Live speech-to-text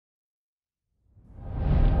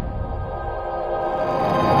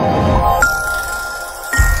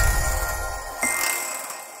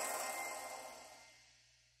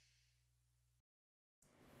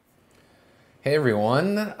Hey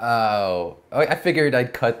everyone. I figured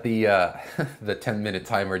I'd cut the the 10-minute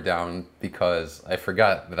timer down because I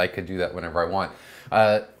forgot that I could do that whenever I want.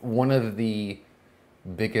 One of the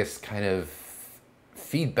biggest kind of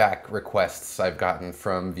feedback requests I've gotten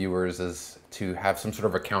from viewers is to have some sort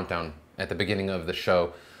of a countdown at the beginning of the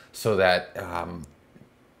show so that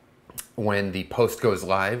when the post goes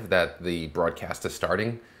live that the broadcast is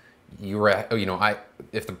starting, I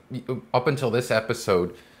if the up until this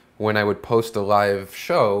episode, when I would post a live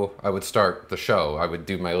show, I would start the show. I would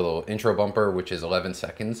do my little intro bumper, which is 11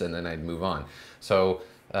 seconds, and then I'd move on. So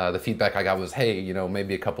the feedback I got was, hey,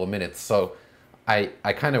 maybe a couple of minutes. So I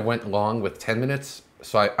kind of went long with 10 minutes,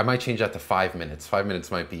 so I might change that to 5 minutes. 5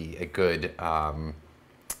 minutes might be a good, a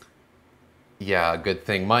good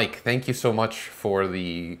thing. Mike, thank you so much for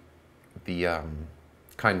the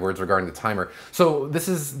kind words regarding the timer. So this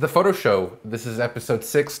is the photo show. This is episode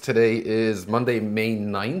 6. Today is Monday, May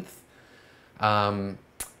 9th.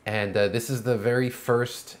 This is the very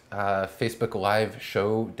first Facebook Live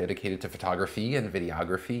show dedicated to photography and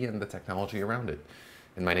videography and the technology around it.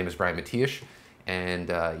 And my name is Brian Matiash.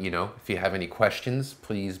 And, if you have any questions,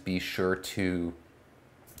 please be sure to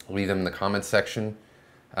leave them in the comments section.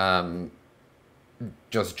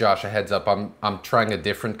 Just Josh, a heads up, I'm trying a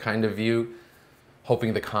different kind of view,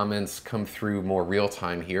 hoping the comments come through more real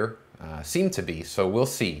time here. Seem to be, so we'll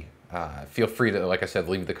see. Feel free to, like I said,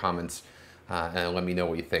 leave the comments and let me know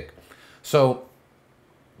what you think. So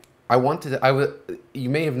you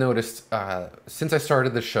may have noticed, since I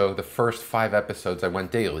started the show, the first 5 episodes I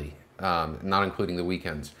went daily, not including the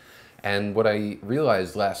weekends. And what I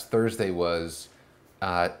realized last Thursday was,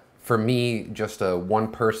 for me, just a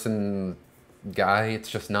one-person guy, it's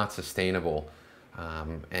just not sustainable.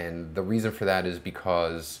 And the reason for that is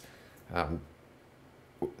because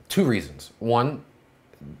 2 reasons. One,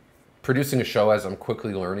 producing a show, as I'm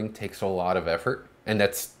quickly learning, takes a lot of effort, and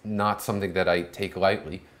that's not something that I take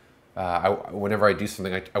lightly. Whenever I do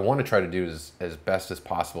something, I want to try to do as best as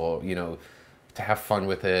possible, to have fun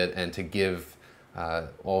with it and to give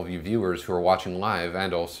all of you viewers who are watching live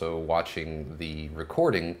and also watching the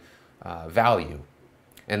recording value.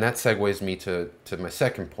 And that segues me to my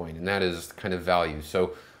second point, and that is kind of value.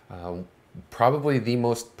 So probably the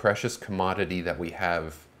most precious commodity that we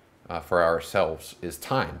have for ourselves is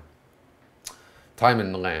time. Time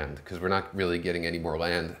and land, because we're not really getting any more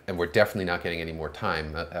land, and we're definitely not getting any more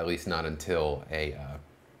time, at least not until a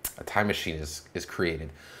time machine is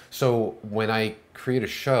created. So when I create a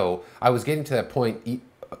show, I was getting to that point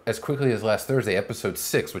as quickly as last Thursday, episode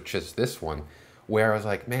 6, which is this one, where I was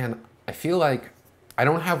like, man, I feel like I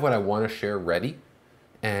don't have what I want to share ready,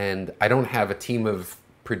 and I don't have a team of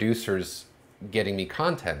producers getting me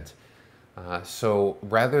content. So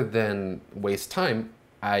rather than waste time,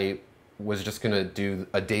 I was just going to do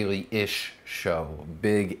a daily-ish show.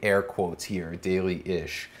 Big air quotes here,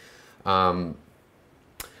 daily-ish. And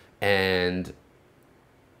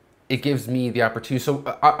it gives me the opportunity.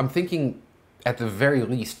 So I'm thinking at the very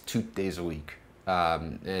least 2 days a week.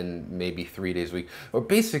 And maybe 3 days a week, or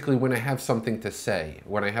basically when I have something to say,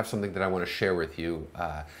 when I have something that I want to share with you,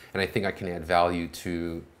 and I think I can add value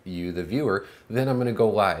to you, the viewer, then I'm going to go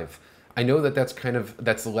live. I know that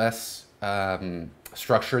that's less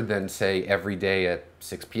structured than, say, every day at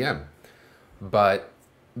 6 p.m. But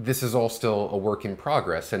this is all still a work in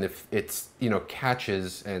progress, and if it's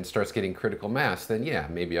catches and starts getting critical mass, then yeah,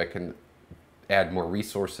 maybe I can add more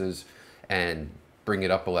resources and bring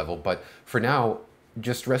it up a level. But for now,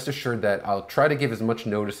 just rest assured that I'll try to give as much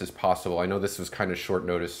notice as possible. I know this was kind of short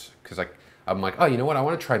notice because I'm like, oh, you know what? I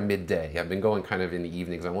want to try midday. I've been going kind of in the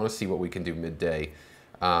evenings. I want to see what we can do midday.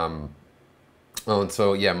 And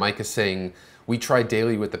so, yeah, Mike is saying, we tried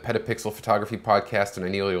daily with the Petapixel Photography Podcast, and I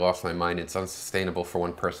nearly lost my mind. It's unsustainable for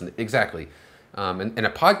one person. Exactly. And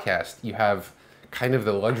a podcast, you have kind of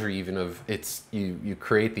the luxury even of you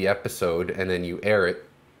create the episode and then you air it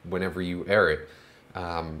whenever you air it.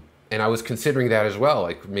 And I was considering that as well,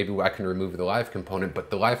 like maybe I can remove the live component, but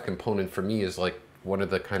the live component for me is like one of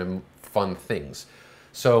the kind of fun things.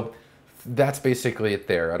 So that's basically it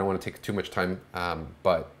there. I don't want to take too much time,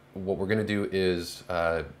 but what we're going to do is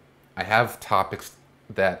I have topics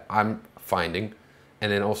that I'm finding, and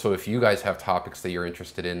then also if you guys have topics that you're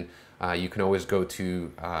interested in, you can always go to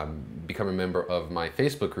become a member of my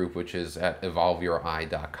Facebook group, which is at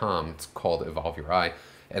evolveyoureye.com. It's called Evolve Your Eye,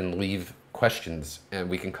 and leave questions and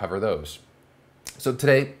we can cover those. So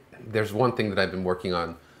today there's one thing that I've been working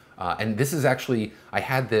on, and this is actually, I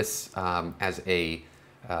had this as a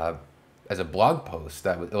blog post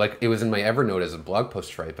that was like, it was in my Evernote as a blog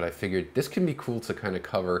post, right? But I figured this can be cool to kind of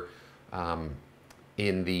cover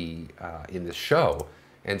in this show.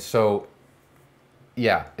 And so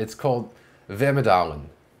Yeah, it's called Vemödalen.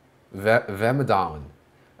 Vemödalen.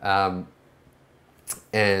 Um,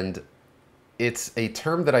 and it's a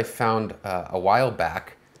term that I found a while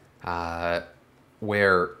back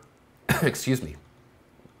where, excuse me,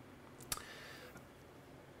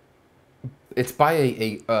 it's by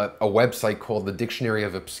a website called the Dictionary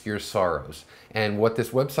of Obscure Sorrows. And what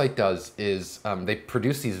this website does is they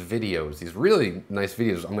produce these videos, these really nice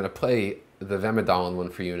videos. I'm going to play the Vemödalen one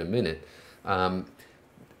for you in a minute.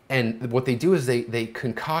 And what they do is they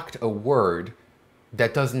concoct a word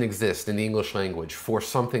that doesn't exist in the English language for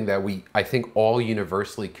something that I think, all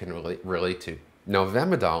universally can relate to. Now,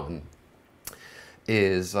 Vemödalen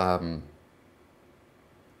is, I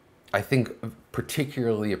think,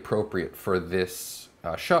 particularly appropriate for this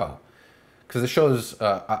show. Because the show's,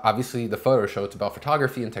 obviously the photo show, it's about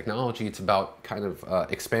photography and technology. It's about kind of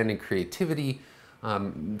expanding creativity.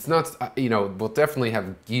 It's not, we'll definitely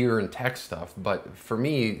have gear and tech stuff, but for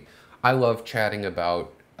me, I love chatting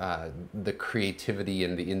about the creativity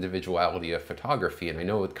and the individuality of photography. And I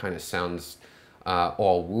know it kind of sounds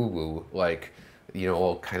all woo-woo, like,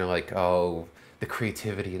 all kind of like, oh, the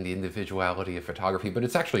creativity and the individuality of photography, but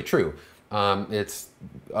it's actually true. It's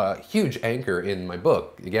a huge anchor in my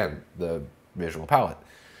book, again, the visual palette,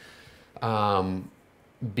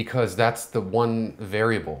 because that's the one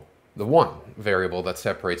variable that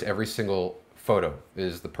separates every single photo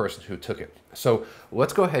is the person who took it. So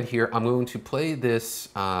let's go ahead here. I'm going to play this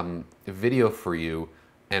video for you,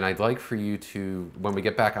 and I'd like for you to, when we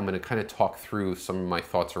get back, I'm going to kind of talk through some of my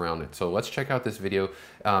thoughts around it. So let's check out this video.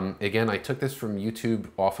 Again, I took this from YouTube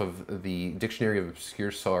off of the Dictionary of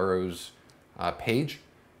Obscure Sorrows page,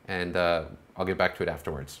 and I'll get back to it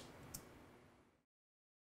afterwards.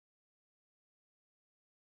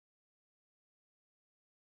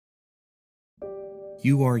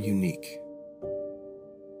 You are unique.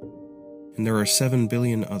 And there are 7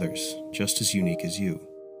 billion others just as unique as you.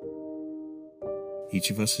 Each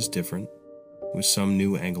of us is different, with some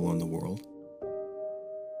new angle on the world.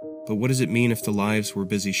 But what does it mean if the lives we're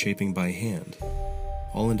busy shaping by hand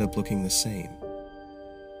all end up looking the same?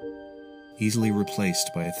 Easily replaced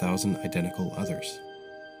by 1,000 identical others.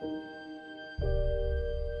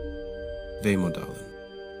 Vemödalen.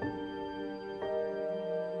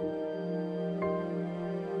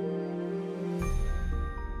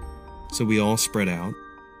 So we all spread out,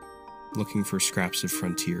 looking for scraps of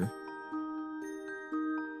frontier,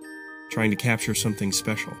 trying to capture something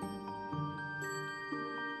special,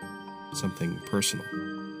 something personal.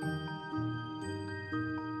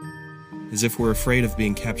 As if we're afraid of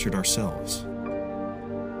being captured ourselves,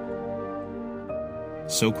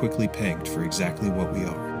 so quickly pegged for exactly what we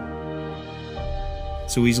are,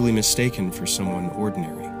 so easily mistaken for someone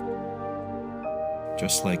ordinary,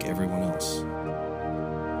 just like everyone else.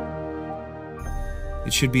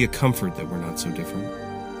 It should be a comfort that we're not so different,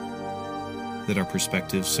 that our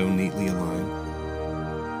perspectives so neatly align,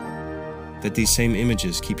 that these same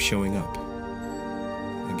images keep showing up,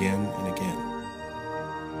 again and again.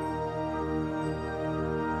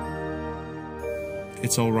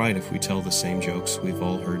 It's all right if we tell the same jokes we've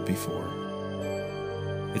all heard before.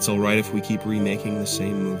 It's all right if we keep remaking the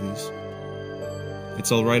same movies.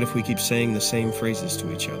 It's all right if we keep saying the same phrases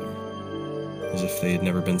to each other, as if they had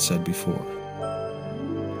never been said before.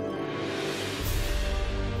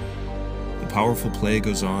 The powerful play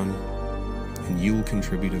goes on, and you will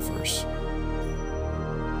contribute a verse.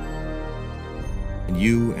 And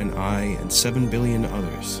you and I and 7 billion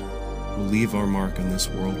others will leave our mark on this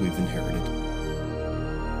world we've inherited.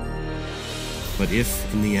 But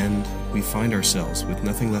if, in the end, we find ourselves with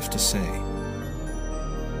nothing left to say,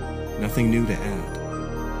 nothing new to add,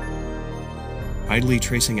 idly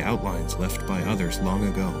tracing outlines left by others long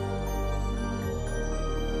ago,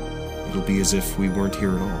 it'll be as if we weren't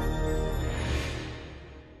here at all.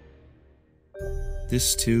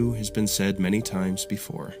 This, too, has been said many times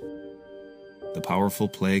before. The powerful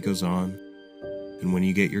play goes on, and when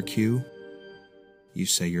you get your cue, you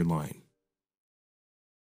say your line.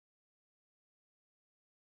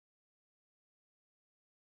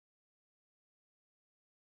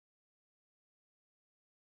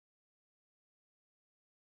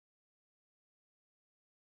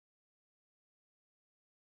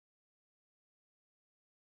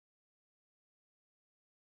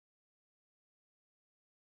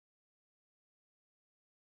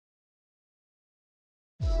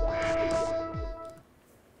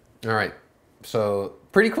 All right, so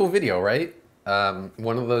pretty cool video, right?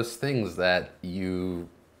 One of those things that you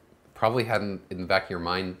probably hadn't in the back of your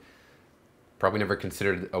mind, probably never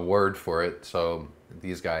considered a word for it. So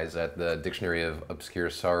these guys at the Dictionary of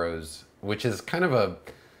Obscure Sorrows, which is kind of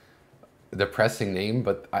depressing name,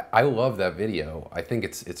 but I love that video. I think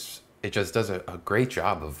it just does a great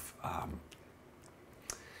job of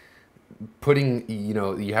putting, you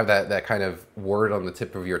know, you have that kind of word on the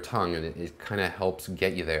tip of your tongue, and it kind of helps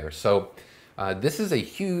get you there. So this is a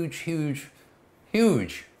huge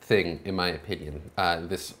thing, in my opinion.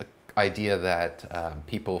 This idea that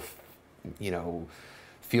people, you know,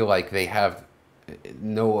 feel like they have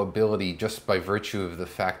no ability just by virtue of the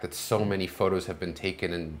fact that so many photos have been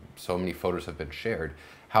taken and so many photos have been shared.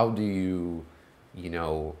 How do you, you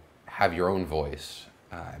know, have your own voice?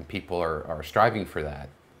 And people are striving for that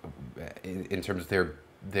in terms of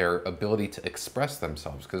their ability to express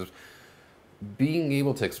themselves, because being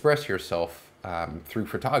able to express yourself through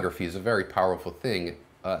photography is a very powerful thing,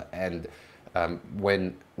 and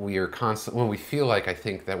when when we feel like, I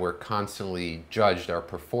think that we're constantly judged, our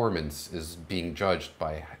performance is being judged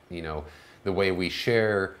by, you know, the way we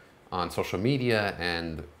share on social media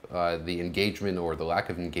and the engagement or the lack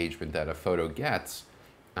of engagement that a photo gets,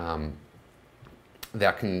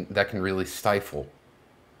 that can really stifle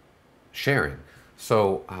sharing.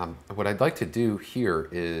 So what I'd like to do here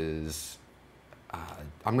is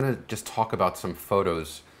I'm going to just talk about some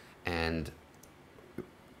photos and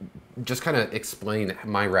just kind of explain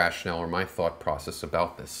my rationale or my thought process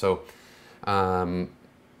about this. So, and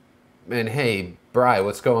hey, Bri,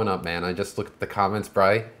 what's going up, man? I just looked at the comments,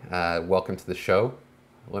 Bri. Welcome to the show.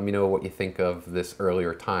 Let me know what you think of this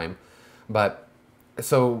earlier time. But,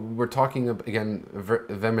 so we're talking, again,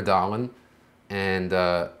 Vemödalen,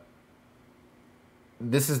 and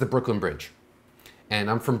this is the Brooklyn Bridge. And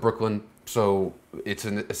I'm from Brooklyn, so it's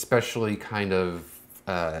an especially kind of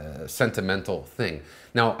sentimental thing.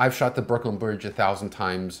 Now, I've shot the Brooklyn Bridge 1,000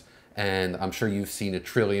 times, and I'm sure you've seen 1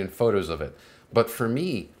 trillion photos of it. But for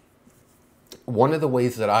me, one of the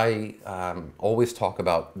ways that I always talk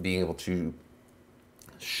about being able to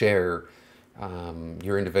share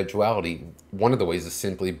your individuality, one of the ways is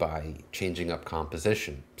simply by changing up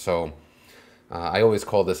composition. So I always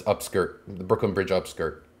call this upskirt, the Brooklyn Bridge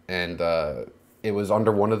upskirt, and it was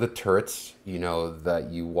under one of the turrets, you know, that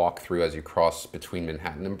you walk through as you cross between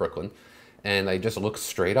Manhattan and Brooklyn. And I just looked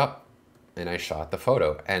straight up and I shot the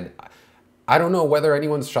photo. And I don't know whether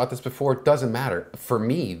anyone's shot this before. It doesn't matter. For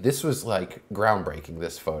me, this was like groundbreaking,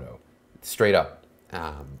 this photo, straight up.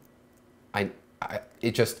 I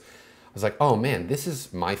was like, oh man, this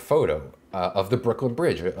is my photo of the Brooklyn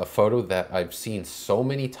Bridge, a photo that I've seen so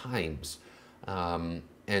many times. And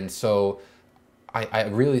so I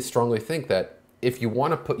really strongly think that if you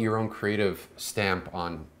want to put your own creative stamp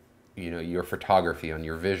on, you know, your photography, on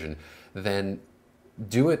your vision, then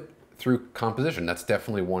do it through composition. That's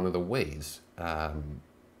definitely one of the ways.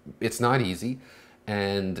 It's not easy,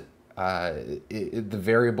 and the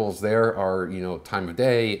variables there are, you know, time of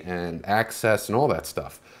day and access and all that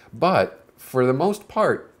stuff. But for the most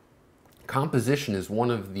part, composition is one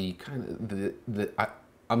of the kind of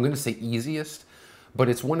I'm going to say easiest, but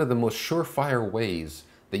it's one of the most surefire ways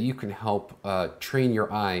that you can help train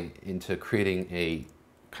your eye into creating a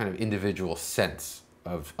kind of individual sense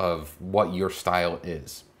of what your style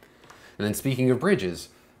is. And then speaking of bridges,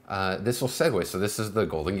 this will segue. So this is the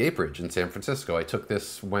Golden Gate Bridge in San Francisco. I took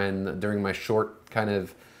this during my short kind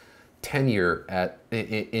of tenure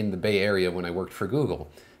in the Bay Area when I worked for Google.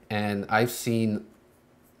 And I've seen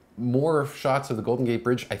more shots of the Golden Gate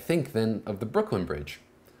Bridge, I think, than of the Brooklyn Bridge.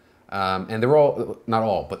 And they're all, not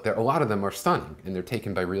all, but a lot of them are stunning, and they're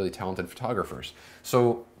taken by really talented photographers.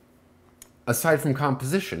 So aside from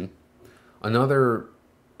composition, another,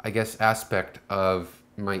 I guess, aspect of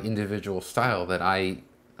my individual style that I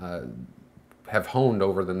have honed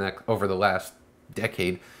over the last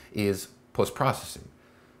decade is post-processing,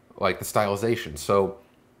 like the stylization. So,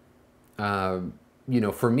 you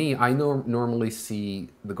know, for me, I normally see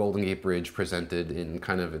the Golden Gate Bridge presented in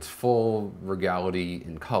kind of its full regality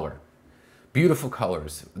in color. Beautiful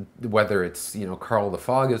colors, whether it's, you know, Carl the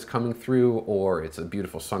Fog is coming through or it's a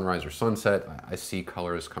beautiful sunrise or sunset, I see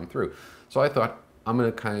colors come through. So I thought, I'm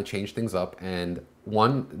going to kind of change things up. And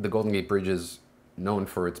one, the Golden Gate Bridge is known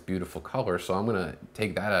for its beautiful color, so I'm going to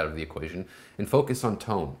take that out of the equation and focus on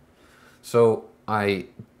tone. So I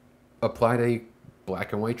applied a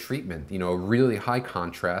black and white treatment, you know, a really high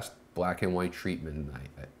contrast black and white treatment.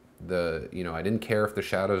 You know, I didn't care if the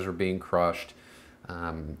shadows were being crushed.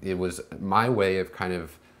 It was my way of kind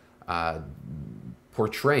of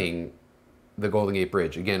portraying the Golden Gate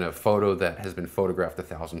Bridge. Again, a photo that has been photographed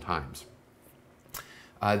 1,000 times.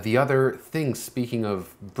 The other thing, speaking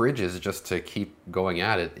of bridges, just to keep going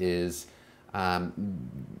at it, is,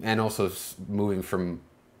 and also moving from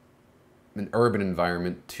an urban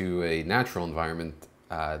environment to a natural environment,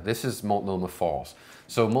 This is Multnomah Falls.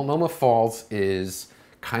 So Multnomah Falls is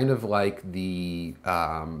kind of like the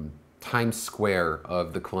Times Square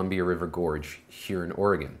of the Columbia River Gorge here in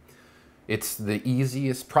Oregon. It's the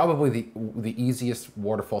easiest, probably the easiest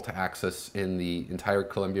waterfall to access in the entire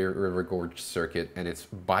Columbia River Gorge circuit, and it's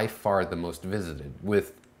by far the most visited,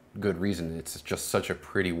 with good reason. It's just such a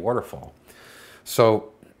pretty waterfall.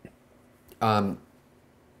 So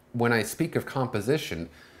when I speak of composition,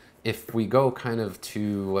 if we go kind of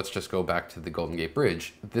to, let's just go back to the Golden Gate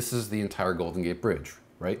Bridge, this is the entire Golden Gate Bridge,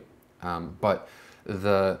 right? But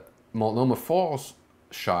the Multnomah Falls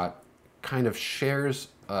shot kind of shares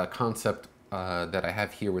a concept that I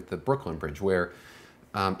have here with the Brooklyn Bridge, where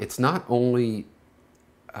it's not only,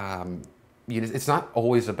 it's not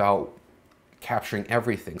always about capturing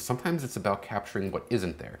everything. Sometimes it's about capturing what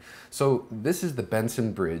isn't there. So this is the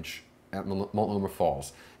Benson Bridge at Multnomah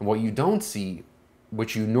Falls. And what you don't see,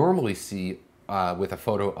 which you normally see with a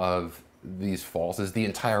photo of these falls, is the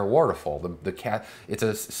entire waterfall. It's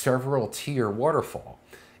a several tier waterfall.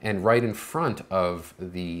 And right in front of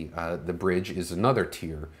the bridge is another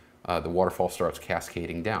tier. The waterfall starts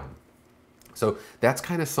cascading down. So that's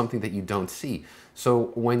kind of something that you don't see.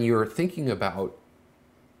 So when you're thinking about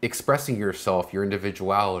expressing yourself, your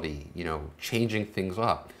individuality, changing things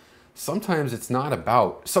up, sometimes it's not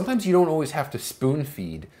about, sometimes you don't always have to spoon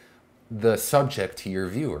feed the subject to your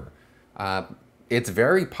viewer. It's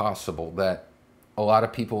very possible that a lot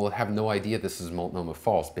of people will have no idea this is Multnomah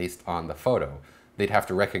Falls based on the photo. They'd have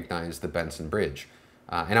to recognize the Benson Bridge.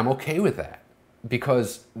 And I'm okay with that,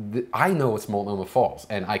 because I know it's Multnomah Falls,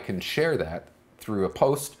 and I can share that through a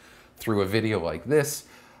post, through a video like this.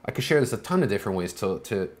 I could share this a ton of different ways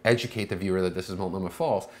to educate the viewer that this is Multnomah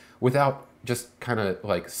Falls without just kind of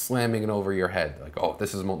like slamming it over your head, like, oh,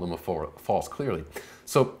 this is Multnomah Falls, clearly.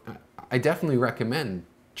 So I definitely recommend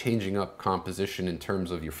changing up composition in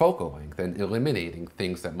terms of your focal length and eliminating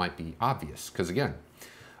things that might be obvious. Because again,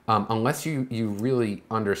 unless you really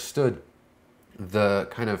understood the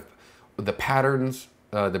kind of the patterns,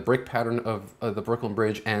 the brick pattern of the Brooklyn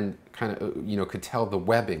Bridge, and kind of, could tell the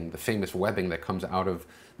webbing, the famous webbing that comes out of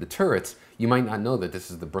the turrets, you might not know that this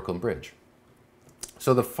is the Brooklyn Bridge.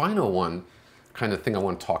 So the final one kind of thing I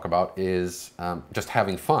want to talk about is just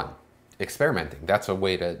having fun, experimenting. That's a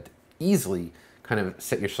way to easily kind of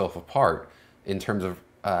set yourself apart in terms of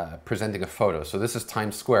presenting a photo. So this is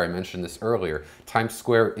Times Square. I mentioned this earlier. Times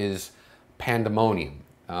Square is pandemonium.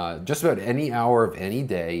 Just about any hour of any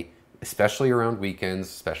day, especially around weekends,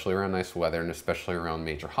 especially around nice weather, and especially around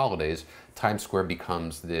major holidays, Times Square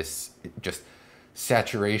becomes this just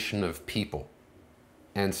saturation of people.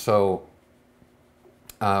 And so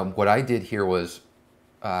what I did here was,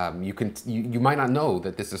 you might not know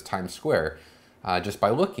that this is Times Square just by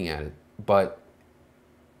looking at it, but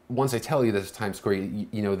once I tell you this is Times Square,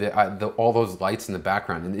 all those lights in the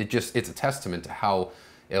background, and it's a testament to how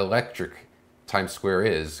electric Times Square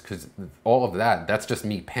is, because all of that's just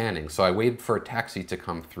me panning. So I waited for a taxi to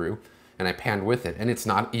come through, and I panned with it, and it's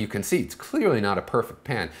not, you can see, it's clearly not a perfect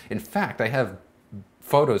pan. In fact, I have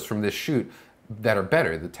photos from this shoot that are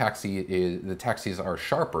better. The taxis are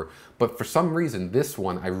sharper, but for some reason, this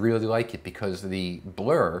one, I really like it because the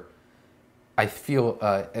blur, I feel,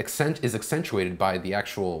 is accentuated by the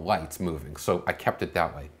actual lights moving. So I kept it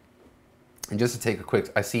that way. And just to take a quick,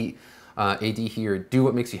 I see AD here, do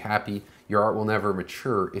what makes you happy. Your art will never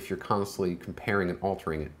mature if you're constantly comparing and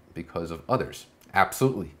altering it because of others.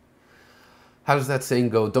 Absolutely. How does that saying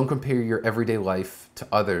go? Don't compare your everyday life to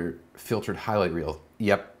other filtered highlight reel.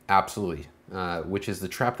 Yep, absolutely. Which is the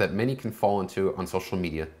trap that many can fall into on social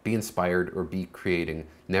media. Be inspired or be creating,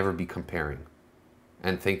 never be comparing.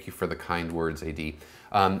 And thank you for the kind words, AD.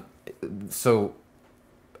 So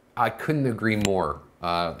I couldn't agree more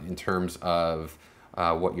in terms of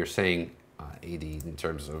what you're saying, AD, in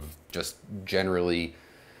terms of just generally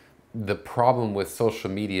the problem with social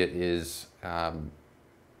media is, I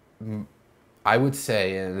would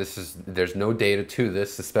say, and there's no data to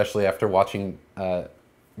this, especially after watching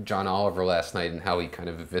John Oliver last night and how he kind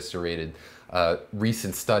of eviscerated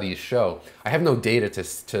recent studies show. I have no data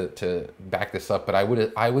to back this up, but I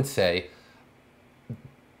would say,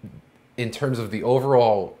 in terms of the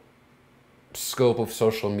overall scope of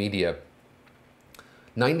social media,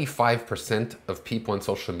 95% of people on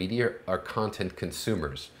social media are content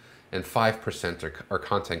consumers, and 5% are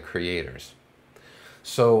content creators.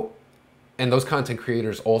 So, and those content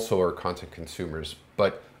creators also are content consumers,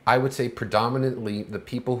 but I would say predominantly the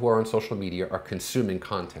people who are on social media are consuming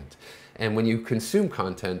content. And when you consume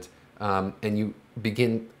content and you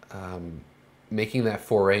begin making that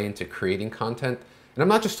foray into creating content, and I'm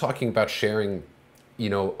not just talking about sharing,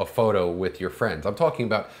 a photo with your friends. I'm talking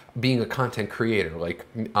about being a content creator. Like,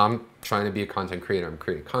 I'm trying to be a content creator. I'm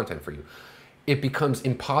creating content for you. It becomes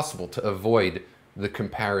impossible to avoid the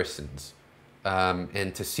comparisons,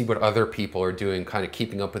 and to see what other people are doing, kind of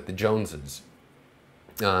keeping up with the Joneses,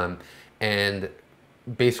 and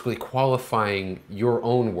basically qualifying your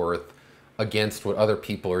own worth against what other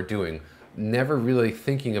people are doing, never really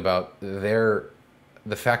thinking about the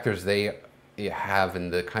factors they have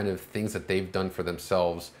and the kind of things that they've done for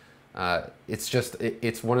themselves.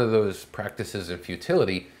 It's one of those practices in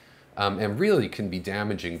futility, and really can be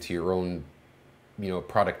damaging to your own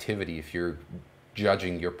productivity if you're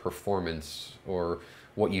judging your performance or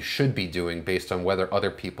what you should be doing based on whether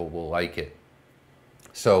other people will like it.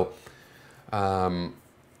 So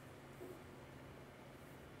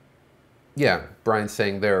yeah, Brian's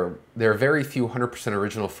saying there are very few 100%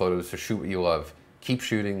 original photos, so shoot what you love. Keep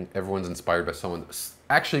shooting. Everyone's inspired by someone.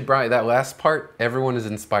 Actually, Brian, that last part, everyone is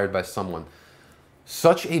inspired by someone.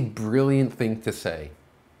 Such a brilliant thing to say.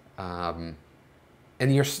 And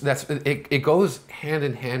it goes hand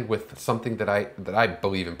in hand with something that I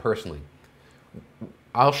believe in personally.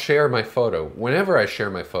 I'll share my photo. Whenever I share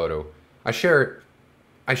my photo, I share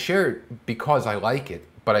it because I like it,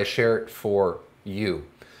 but I share it for you.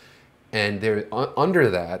 And under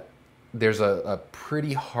that, there's a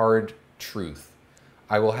pretty hard truth.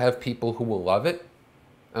 I will have people who will love it.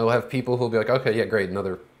 I will have people who will be like, okay, yeah, great,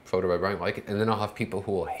 another photo by Brian, I like it. And then I'll have people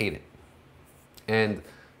who will hate it. And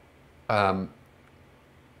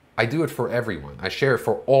I do it for everyone. I share it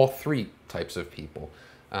for all three types of people,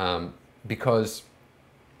 because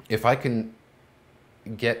if I can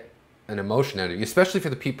get an emotion out of you, especially for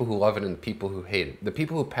the people who love it and the people who hate it, the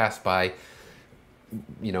people who pass by,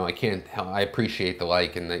 I appreciate the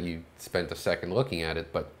like and that you spent a second looking at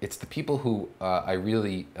it, but it's the people who I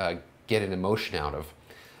really get an emotion out of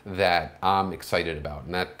that I'm excited about,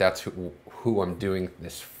 and that's who I'm doing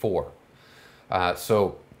this for.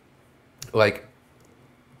 So, like,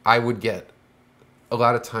 I would get a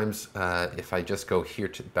lot of times, if I just go here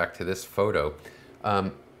back to this photo,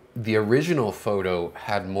 the original photo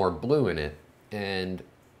had more blue in it, and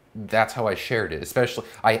that's how I shared it. Especially,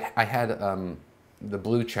 I had the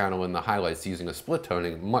blue channel in the highlights using a split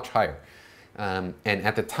toning much higher. And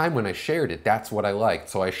at the time when I shared it, that's what I liked,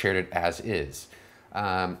 so I shared it as is.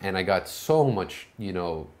 And I got so much,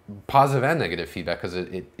 positive and negative feedback, because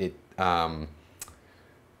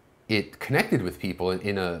it connected with people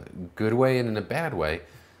in a good way and in a bad way.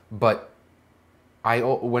 But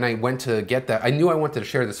when I went to get that, I knew I wanted to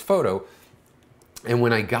share this photo, and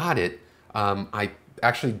when I got it, I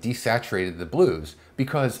actually desaturated the blues,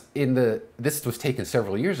 because this was taken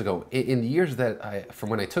several years ago. In the years from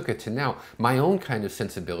when I took it to now, my own kind of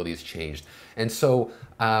sensibilities changed, and so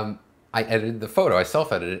I edited the photo. I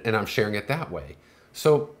self-edited, and I'm sharing it that way.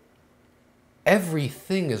 So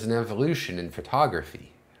everything is an evolution in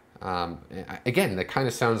photography. Again, that kind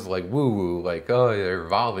of sounds like woo-woo, like, oh, they're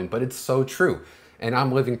evolving, but it's so true, and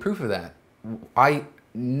I'm living proof of that. I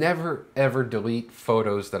never ever delete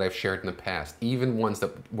photos that I've shared in the past, even ones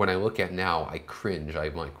that when I look at now I cringe.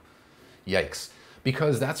 I'm like, yikes,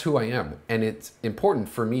 because that's who I am, and it's important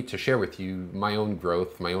for me to share with you my own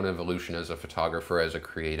growth, my own evolution as a photographer, as a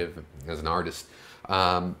creative, as an artist,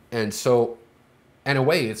 and so in a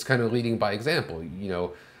way it's kind of leading by example.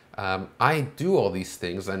 I do all these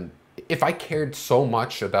things, and if I cared so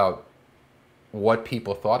much about what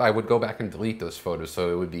people thought, I would go back and delete those photos,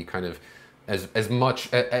 so it would be kind of as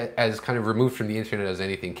much as kind of removed from the internet as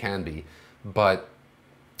anything can be. But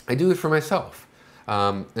I do it for myself.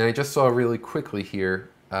 And I just saw really quickly here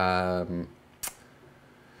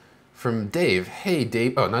from Dave. Hey,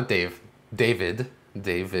 Dave. Oh, not Dave. David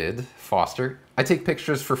Foster. I take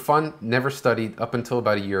pictures for fun, never studied up until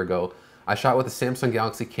about a year ago. I shot with a Samsung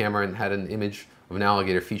Galaxy camera and had an image of an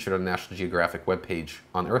alligator featured on a National Geographic webpage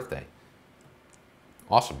on Earth Day.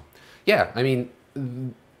 Awesome. Yeah, I mean,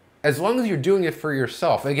 as long as you're doing it for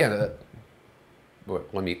yourself, again,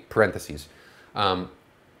 let me parentheses.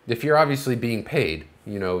 If you're obviously being paid,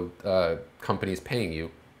 companies paying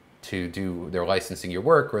you they're licensing your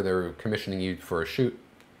work, or they're commissioning you for a shoot,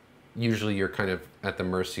 usually you're kind of at the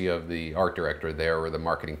mercy of the art director there, or the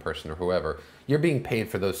marketing person, or whoever. You're being paid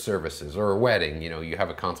for those services. Or a wedding, you have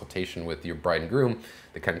a consultation with your bride and groom.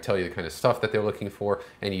 They kind of tell you the kind of stuff that they're looking for,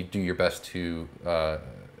 and you do your best to,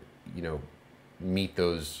 meet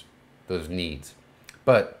those needs.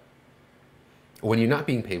 But when you're not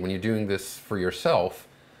being paid, when you're doing this for yourself,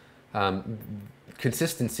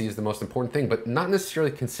 consistency is the most important thing, but not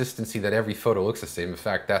necessarily consistency that every photo looks the same. In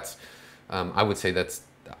fact, I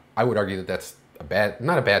would argue that that's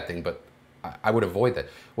not a bad thing, but I would avoid that.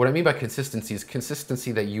 What I mean by consistency is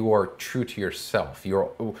consistency that you are true to yourself.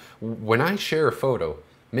 When I share a photo,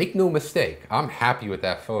 make no mistake, I'm happy with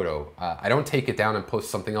that photo. I don't take it down and post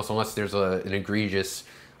something else unless there's an egregious,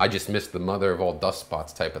 I just missed the mother of all dust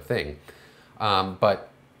spots type of thing. But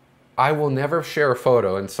I will never share a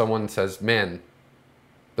photo and someone says, man,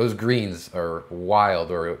 those greens are wild,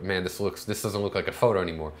 or man, this doesn't look like a photo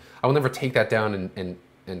anymore. I will never take that down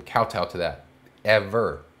and kowtow to that,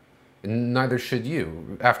 ever. And neither should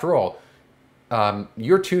you. After all,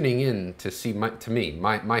 you're tuning in to see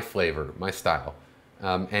my flavor, my style.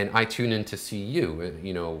 And I tune in to see you,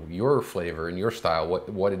 your flavor and your style,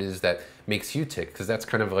 what it is that makes you tick, because that's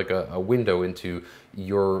kind of like a window into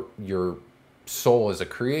your soul as a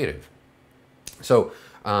creative. So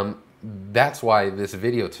that's why this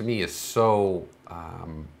video to me is so,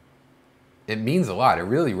 it means a lot. It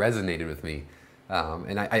really resonated with me.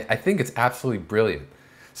 And I think it's absolutely brilliant.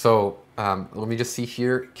 So let me just see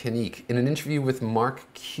here. Kanique, in an interview with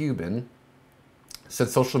Mark Cuban, said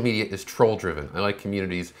social media is troll-driven. I like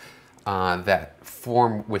communities that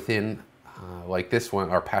form within, like this one,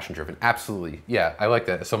 are passion-driven. Absolutely, yeah, I like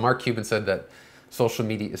that. So Mark Cuban said that social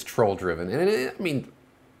media is troll-driven, and I mean,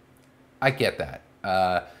 I get that.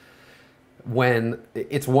 When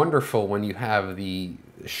it's wonderful when you have the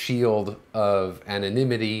shield of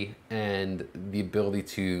anonymity and the ability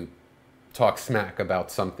to talk smack about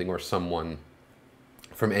something or someone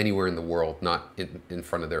from anywhere in the world, not in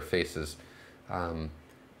front of their faces.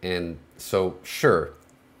 And so, sure,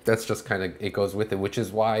 that's just kind of, it goes with it, which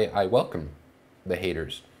is why I welcome the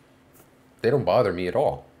haters. They don't bother me at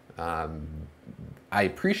all. I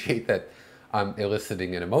appreciate that I'm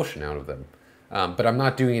eliciting an emotion out of them. But I'm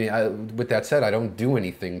not doing any, with that said, I don't do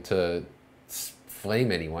anything to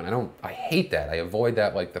flame anyone. I hate that. I avoid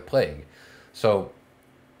that like the plague. So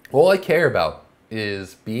all I care about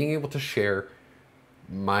is being able to share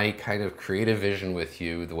my kind of creative vision with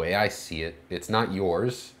you the way I see it. It's not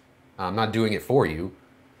yours. I'm not doing it for you.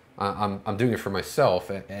 I'm doing it for myself,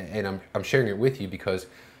 and I'm sharing it with you because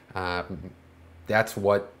that's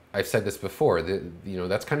what I've said this before.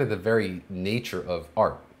 That's kind of the very nature of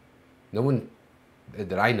art. No one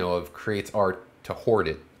that I know of creates art to hoard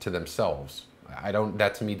it to themselves.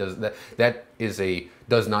 That to me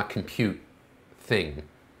does not compute thing.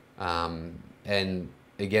 And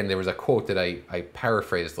again, there was a quote that I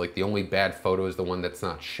paraphrased, like the only bad photo is the one that's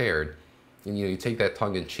not shared. And you take that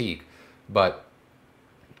tongue in cheek, but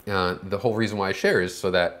the whole reason why I share is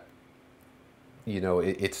so that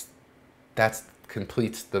that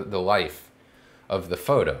completes the life of the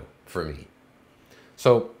photo for me.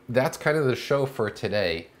 So that's kind of the show for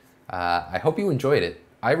today. I hope you enjoyed it.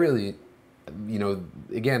 I really,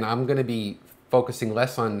 again, I'm going to be focusing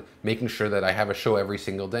less on making sure that I have a show every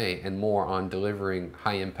single day and more on delivering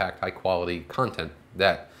high impact, high quality content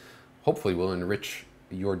that hopefully will enrich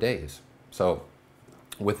your days. So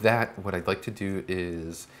with that, what I'd like to do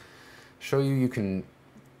is show you can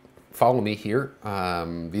follow me here.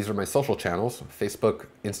 These are my social channels: Facebook,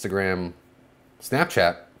 Instagram,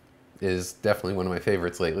 Snapchat is definitely one of my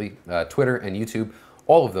favorites lately. Twitter and YouTube,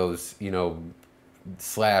 all of those, / Brian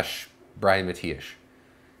Matiash.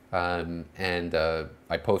 And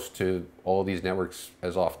I post to all these networks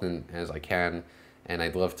as often as I can, and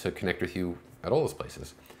I'd love to connect with you at all those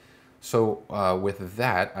places. So with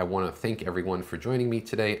that, I want to thank everyone for joining me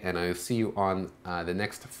today, and I'll see you on the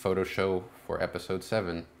next photo show for episode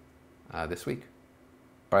 7 this week.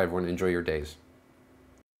 Bye everyone, enjoy your days.